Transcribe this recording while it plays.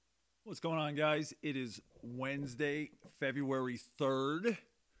What's going on, guys? It is Wednesday, February 3rd.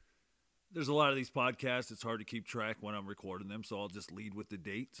 There's a lot of these podcasts. It's hard to keep track when I'm recording them, so I'll just lead with the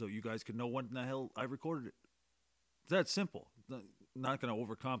date so you guys can know when the hell I recorded it. It's that simple. Not going to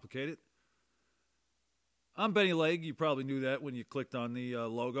overcomplicate it. I'm Benny Legg. You probably knew that when you clicked on the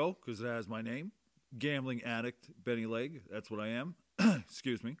logo because it has my name. Gambling addict Benny Legg. That's what I am.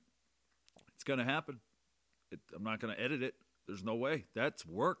 Excuse me. It's going to happen. I'm not going to edit it. There's no way. That's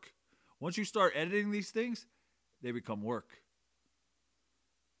work. Once you start editing these things, they become work.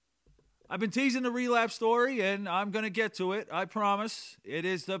 I've been teasing the relapse story, and I'm going to get to it. I promise. It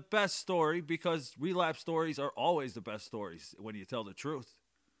is the best story because relapse stories are always the best stories when you tell the truth.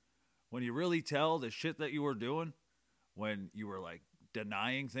 When you really tell the shit that you were doing, when you were like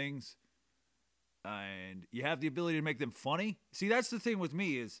denying things, and you have the ability to make them funny. See, that's the thing with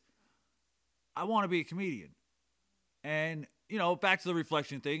me is I want to be a comedian. And, you know, back to the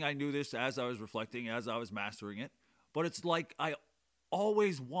reflection thing. I knew this as I was reflecting, as I was mastering it. But it's like I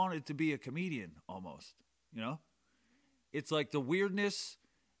always wanted to be a comedian almost, you know? It's like the weirdness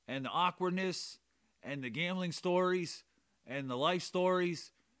and the awkwardness and the gambling stories and the life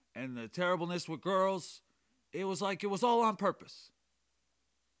stories and the terribleness with girls. It was like it was all on purpose.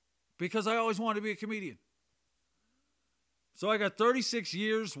 Because I always wanted to be a comedian. So I got 36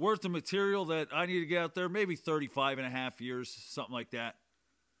 years worth of material that I need to get out there, maybe 35 and a half years, something like that.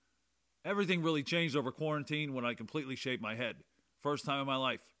 Everything really changed over quarantine when I completely shaved my head. First time in my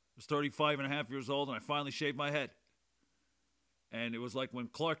life. I was 35 and a half years old and I finally shaved my head. And it was like when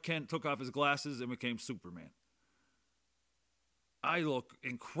Clark Kent took off his glasses and became Superman. I look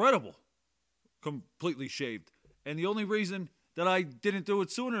incredible, completely shaved. And the only reason that I didn't do it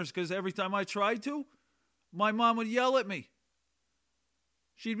sooner is because every time I tried to, my mom would yell at me.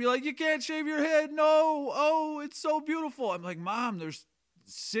 She'd be like, "You can't shave your head. No. Oh, it's so beautiful." I'm like, "Mom, there's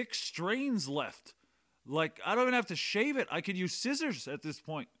 6 strains left. Like, I don't even have to shave it. I could use scissors at this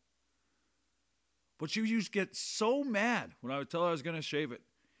point." But she used to get so mad when I would tell her I was going to shave it.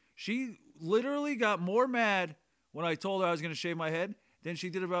 She literally got more mad when I told her I was going to shave my head than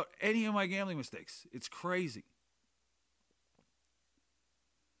she did about any of my gambling mistakes. It's crazy.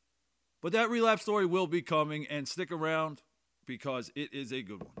 But that relapse story will be coming, and stick around because it is a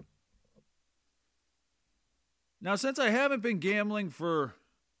good one. Now, since I haven't been gambling for,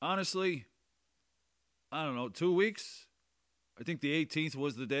 honestly, I don't know, 2 weeks. I think the 18th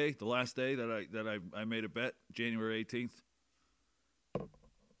was the last day that I made a bet, January 18th.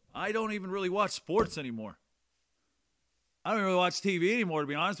 I don't even really watch sports anymore. I don't really watch TV anymore, to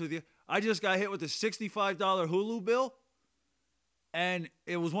be honest with you. I just got hit with a $65 Hulu bill. And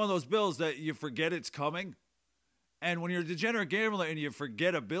it was one of those bills that you forget it's coming. And when you're a degenerate gambler and you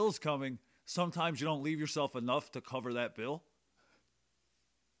forget a bill's coming, sometimes you don't leave yourself enough to cover that bill.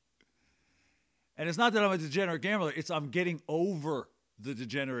 And it's not that I'm a degenerate gambler. It's I'm getting over the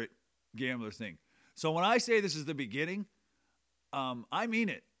degenerate gambler thing. So when I say this is the beginning, I mean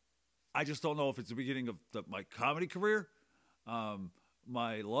it. I just don't know if it's the beginning of my comedy career,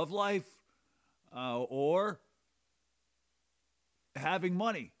 my love life, or having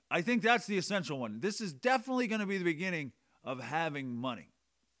money. I think that's the essential one. This is definitely going to be the beginning of having money.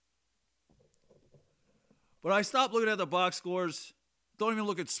 But I stopped looking at the box scores. Don't even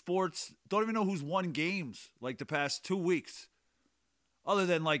look at sports. Don't even know who's won games like the past 2 weeks. Other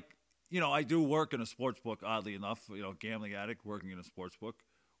than like, you know, I do work in a sports book, oddly enough. You know, gambling addict working in a sports book.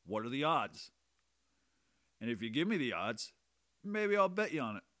 What are the odds? And if you give me the odds, maybe I'll bet you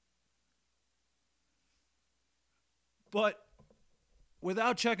on it. But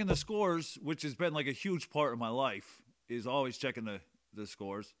without checking the scores, which has been like a huge part of my life, is always checking the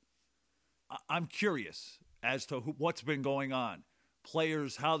scores, I'm curious as to what's been going on.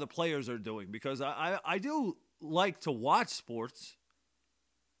 Players, how the players are doing. Because I do like to watch sports,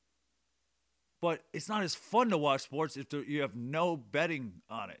 but it's not as fun to watch sports if you have no betting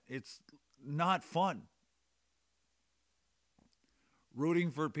on it. It's not fun. Rooting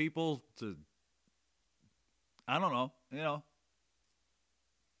for people to, I don't know, you know,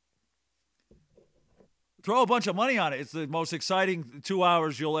 throw a bunch of money on it. It's the most exciting 2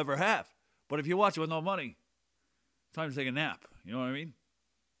 hours you'll ever have. But if you watch it with no money, time to take a nap. You know what I mean?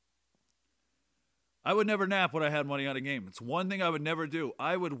 I would never nap when I had money on a game. It's one thing I would never do.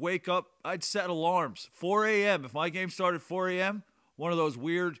 I would wake up. I'd set alarms. 4 a.m. If my game started 4 a.m., one of those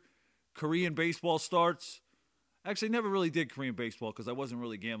weird Korean baseball starts. Actually, never really did Korean baseball because I wasn't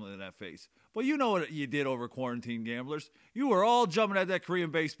really gambling in that phase. But you know what you did over quarantine, gamblers. You were all jumping at that Korean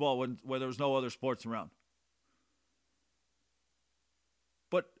baseball when there was no other sports around.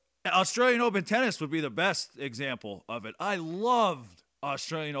 But Australian Open tennis would be the best example of it. I loved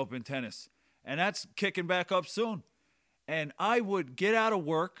Australian Open tennis. And that's kicking back up soon. And I would get out of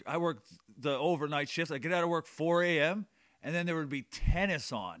work. I worked the overnight shifts. I'd get out of work 4 a.m. and then there would be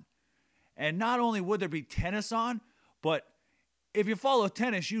tennis on. And not only would there be tennis on, but if you follow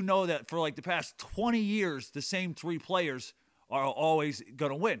tennis, you know that for like the past 20 years, the same three players are always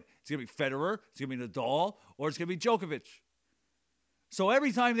going to win. It's going to be Federer, it's going to be Nadal, or it's going to be Djokovic. So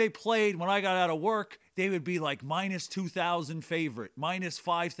every time they played, when I got out of work, they would be like minus 2,000 favorite, minus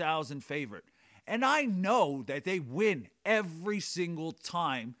 5,000 favorite. And I know that they win every single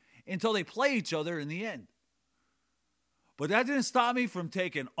time until they play each other in the end. But that didn't stop me from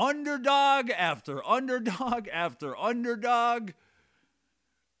taking underdog after underdog after underdog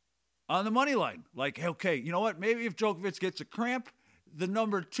on the money line. Like, okay, you know what? Maybe if Djokovic gets a cramp, the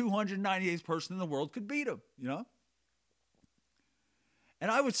number 298th person in the world could beat him, you know?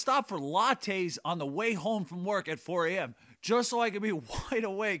 And I would stop for lattes on the way home from work at 4 a.m. just so I could be wide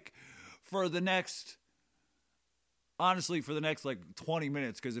awake for the next, honestly, for the next like 20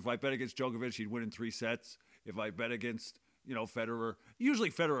 minutes. Because if I bet against Djokovic, he'd win in 3 sets. If I bet against, Federer, usually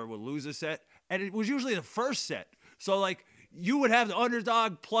Federer would lose a set. And it was usually the first set. So like you would have the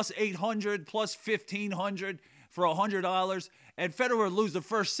underdog plus 800, plus 1,500 for $100. And Federer would lose the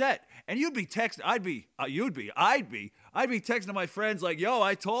first set. And you'd be texting, I'd be texting my friends like, yo,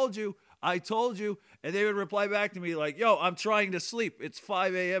 I told you. And they would reply back to me like, yo, I'm trying to sleep. It's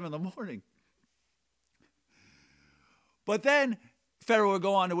 5 a.m. in the morning. But then Federer would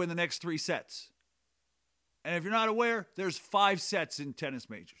go on to win the next 3 sets. And if you're not aware, there's 5 sets in tennis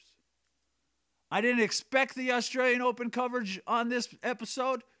majors. I didn't expect the Australian Open coverage on this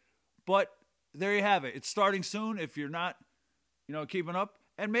episode, but there you have it. It's starting soon if you're not, keeping up.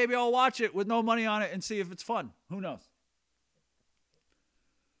 And maybe I'll watch it with no money on it and see if it's fun. Who knows?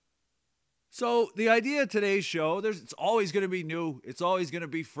 So the idea of today's show, it's always going to be new. It's always going to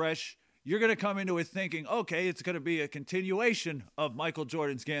be fresh. You're going to come into it thinking, okay, it's going to be a continuation of Michael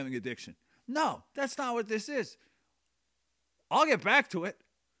Jordan's gambling addiction. No, that's not what this is. I'll get back to it.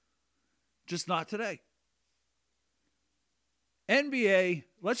 Just not today. NBA,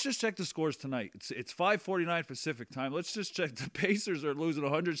 let's just check the scores tonight. It's 5:49 Pacific time. Let's just check. The Pacers are losing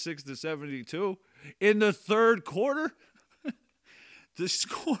 106-72 in the third quarter. The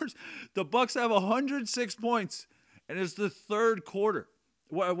scores, the Bucks have 106 points, and it's the third quarter.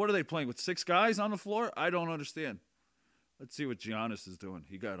 What are they playing, with 6 guys on the floor? I don't understand. Let's see what Giannis is doing.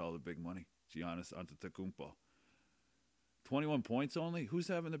 He got all the big money. Giannis Antetokounmpo. 21 points only? Who's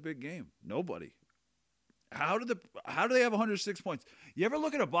having the big game? Nobody. How do they have 106 points? You ever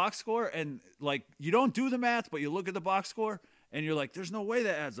look at a box score and, like, you don't do the math, but you look at the box score, and you're like, there's no way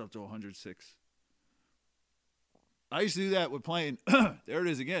that adds up to 106. I used to do that with playing. There it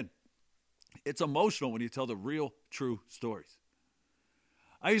is again. It's emotional when you tell the real, true stories.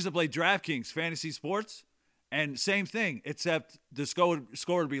 I used to play DraftKings fantasy sports, and same thing, except the score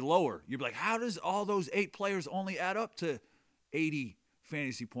would be lower. You'd be like, how does all those 8 players only add up to 80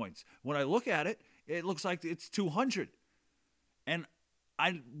 fantasy points? When I look at it, it looks like it's 200. And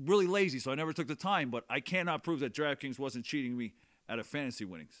I'm really lazy, so I never took the time, but I cannot prove that DraftKings wasn't cheating me out of fantasy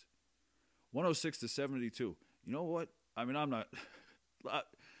winnings. 106-72. You know what? I mean,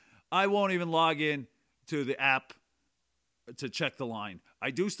 I won't even log in to the app to check the line. I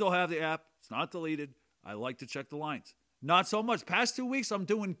do still have the app. It's not deleted. I like to check the lines. Not so much. Past 2 weeks, I'm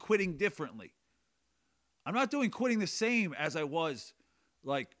doing quitting differently. I'm not doing quitting the same as I was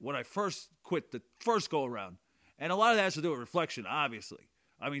like when I first quit the first go around. And a lot of that has to do with reflection, obviously.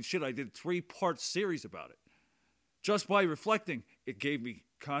 I mean, shit, I did a 3-part series about it. Just by reflecting, it gave me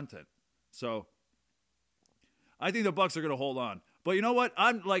content. So I think the Bucks are going to hold on. But you know what?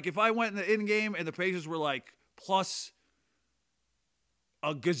 I'm like, if I went in the in-game and the Pacers were like plus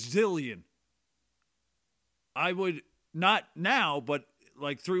a gazillion, I would, not now, but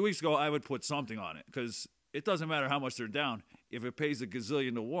like 3 weeks ago, I would put something on it. Because it doesn't matter how much they're down. If it pays a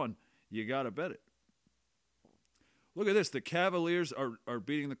gazillion to 1, you got to bet it. Look at this. The Cavaliers are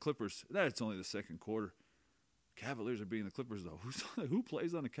beating the Clippers. That's only the second quarter. Cavaliers are beating the Clippers, though. Who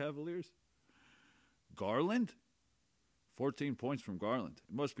plays on the Cavaliers? Garland? 14 points from Garland.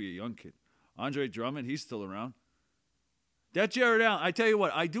 It must be a young kid. Andre Drummond, he's still around. That Jared Allen, I tell you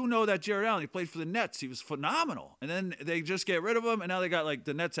what, I do know that Jared Allen, he played for the Nets. He was phenomenal. And then they just get rid of him, and now they got, like,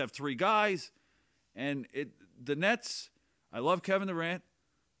 the Nets have 3 guys. And the Nets, I love Kevin Durant.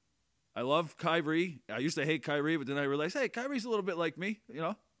 I love Kyrie. I used to hate Kyrie, but then I realized, hey, Kyrie's a little bit like me.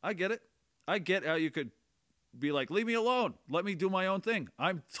 I get it. I get how you could be like, leave me alone. Let me do my own thing.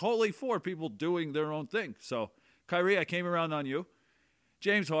 I'm totally for people doing their own thing. So, Kyrie, I came around on you.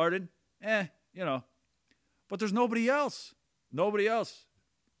 James Harden, but there's nobody else. Nobody else.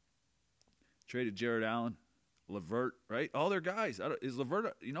 Traded Jared Allen, Levert, right? All their guys. Is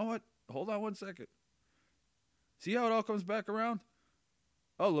Levert, you know what? Hold on one second. See how it all comes back around?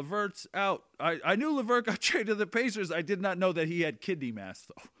 Oh, Levert's out. I knew Levert got traded to the Pacers. I did not know that he had kidney mass,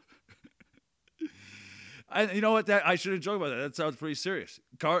 though. You know what? I should have joked about that. That sounds pretty serious.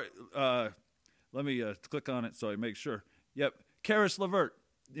 Let me click on it so I make sure. Yep. Karis LeVert.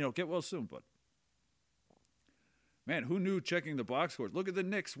 Get well soon, bud. Man, who knew checking the box scores? Look at the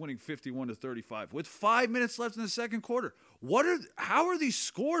Knicks winning 51-35 with 5 minutes left in the second quarter. How are these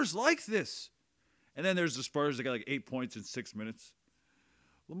scores like this? And then there's the Spurs. They got like 8 points in 6 minutes.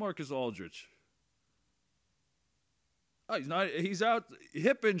 LaMarcus Aldridge. Oh, he's out.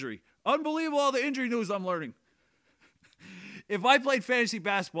 Hip injury. Unbelievable all the injury news I'm learning. If I played fantasy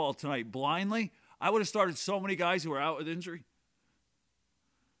basketball tonight blindly, I would have started so many guys who were out with injury.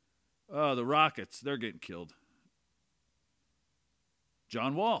 The Rockets, they're getting killed.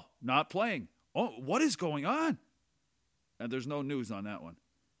 John Wall, not playing. Oh, what is going on? And there's no news on that one.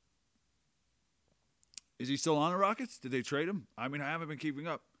 Is he still on the Rockets? Did they trade him? I mean, I haven't been keeping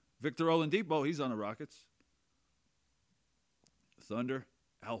up. Victor Oladipo, he's on the Rockets. Thunder.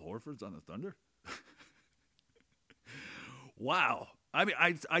 Al Horford's on the Thunder? Wow. I mean,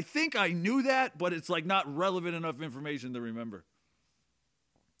 I think I knew that, but it's like not relevant enough information to remember.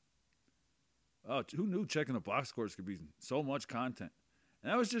 Oh, who knew checking the box scores could be so much content?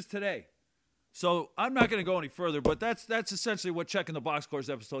 And that was just today. So I'm not going to go any further, but that's essentially what checking the box scores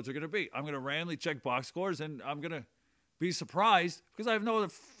episodes are going to be. I'm going to randomly check box scores, and I'm going to be surprised because I have no other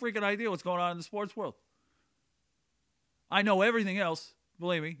freaking idea what's going on in the sports world. I know everything else.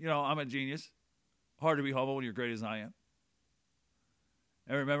 Believe me, I'm a genius. Hard to be humble when you're great as I am.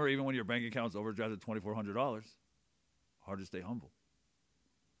 And remember, even when your bank account's overdrafted $2,400, hard to stay humble.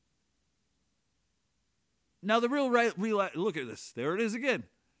 Now, the real relapse, look at this. There it is again.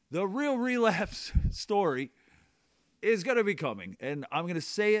 The real relapse story is going to be coming. And I'm going to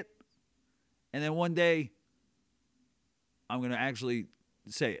say it. And then one day, I'm going to actually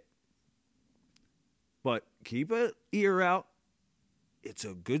say it. But keep an ear out. It's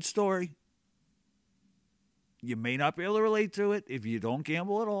a good story. You may not be able to relate to it if you don't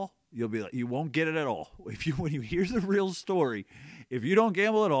gamble at all. You'll be like, you won't get it at all. When you hear the real story, if you don't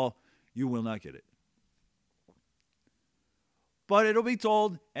gamble at all, you will not get it. But it'll be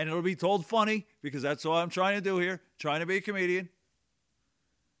told, and it'll be told funny, because that's what I'm trying to do here, trying to be a comedian.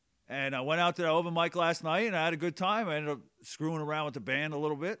 And I went out to the open mic last night, and I had a good time. I ended up screwing around with the band a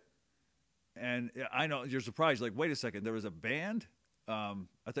little bit. And I know you're surprised, like, wait a second, there was a band? I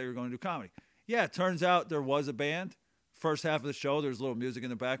thought you were going to do comedy. Yeah, it turns out there was a band. First half of the show, there's a little music in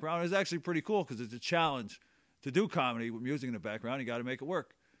the background. It was actually pretty cool because it's a challenge to do comedy with music in the background. You got to make it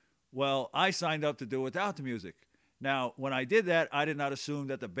work. Well, I signed up to do it without the music. Now, when I did that, I did not assume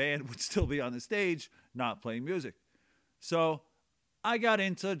that the band would still be on the stage not playing music. So I got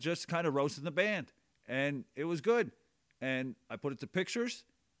into just kind of roasting the band, and it was good. And I put it to pictures,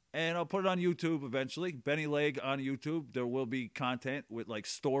 and I'll put it on YouTube eventually. Benny Legg on YouTube. There will be content with like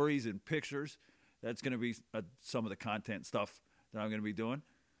stories and pictures. That's going to be some of the content stuff that I'm going to be doing.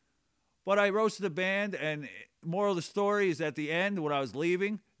 But I roasted the band, and moral of the story is at the end, when I was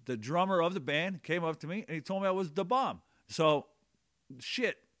leaving, the drummer of the band came up to me, and he told me I was the bomb. So,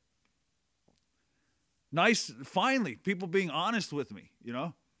 shit. Nice, finally, people being honest with me,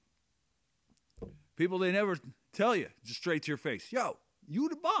 People, they never tell you, just straight to your face. Yo, you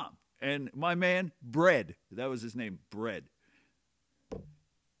the bomb. And my man, Bread, that was his name, Bread.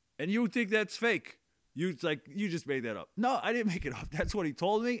 And you would think that's fake. You just made that up. No, I didn't make it up. That's what he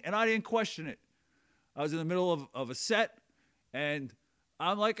told me, and I didn't question it. I was in the middle of a set, and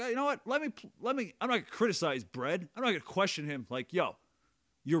I'm like, you know what? Let me. I'm not gonna criticize Bread. I'm not gonna question him. Like, yo,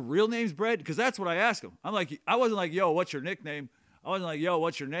 your real name's Bread? Because that's what I asked him. I wasn't like, yo, what's your nickname? I wasn't like, yo,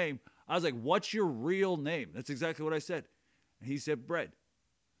 what's your name? I was like, what's your real name? That's exactly what I said. And he said Bread.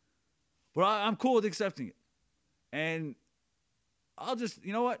 But I'm cool with accepting it. And I'll just,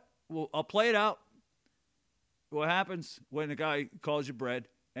 you know what? I'll play it out. What happens when a guy calls you Bread,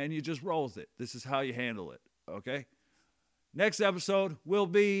 and you just roll with it. This is how you handle it, okay? Next episode will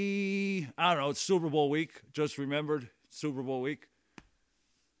be, I don't know, it's Super Bowl week. Just remembered, Super Bowl week.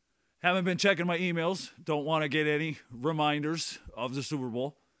 Haven't been checking my emails. Don't want to get any reminders of the Super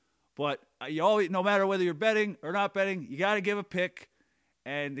Bowl. But you always, no matter whether you're betting or not betting, you got to give a pick.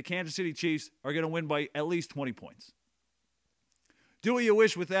 And the Kansas City Chiefs are going to win by at least 20 points. Do what you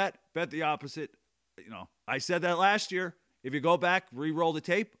wish with that. Bet the opposite. I said that last year. If you go back, re-roll the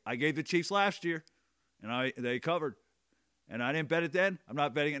tape, I gave the Chiefs last year, and they covered. And I didn't bet it then. I'm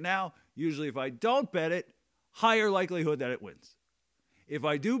not betting it now. Usually if I don't bet it, higher likelihood that it wins. If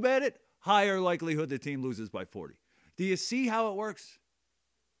I do bet it, higher likelihood the team loses by 40. Do you see how it works?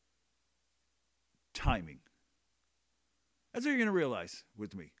 Timing. That's what you're going to realize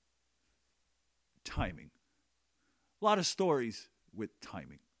with me. Timing. A lot of stories with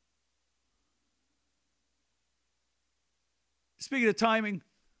timing. Speaking of timing,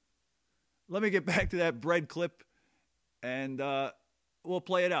 let me get back to that bread clip, and we'll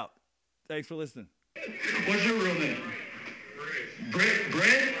play it out. Thanks for listening. What's your real name? Bread?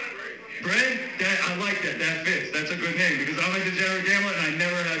 Bread? I like that. That fits. That's a good name because I'm a degenerate gambler and I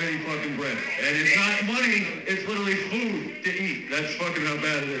never have any fucking bread. And it's not money. It's literally food to eat. That's fucking how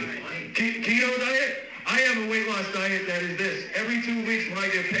bad it is. Keto diet? I have a weight loss diet that is this. Every 2 weeks when I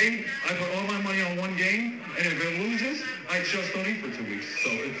get paid, I put all my money on one game, and if it loses, I just don't eat for 2 weeks. So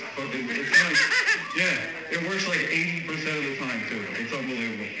it's nice. Yeah, it works like 80% of the time, too. It's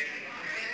unbelievable.